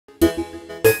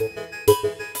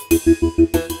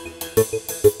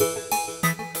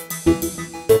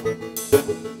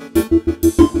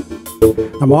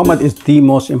Now, Muhammad is the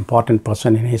most important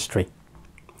person in history.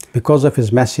 Because of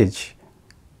his message,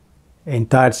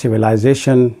 entire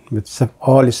civilization with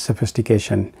all its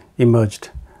sophistication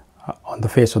emerged on the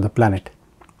face of the planet.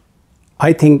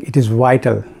 I think it is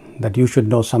vital that you should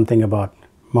know something about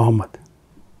Muhammad.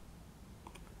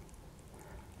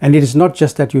 And it is not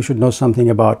just that you should know something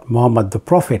about Muhammad the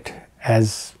Prophet,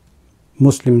 as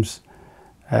Muslims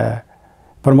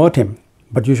promote him,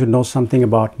 but you should know something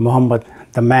about Muhammad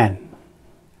the man,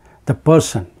 the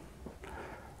person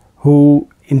who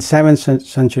in 7th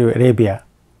century Arabia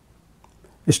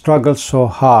struggled so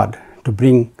hard to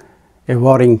bring a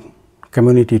warring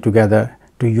community together,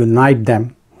 to unite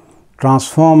them,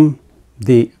 transform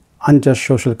the unjust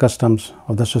social customs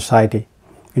of the society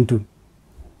into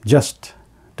just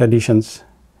traditions,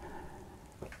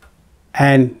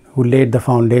 and who laid the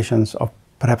foundations of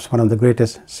perhaps one of the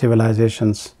greatest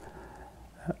civilizations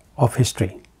of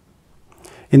history.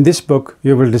 In this book,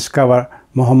 you will discover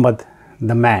Muhammad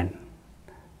the man,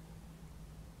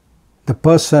 the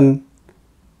person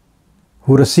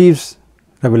who receives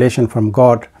revelation from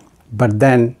God, but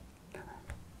then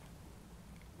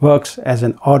works as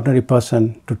an ordinary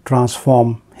person to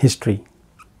transform history.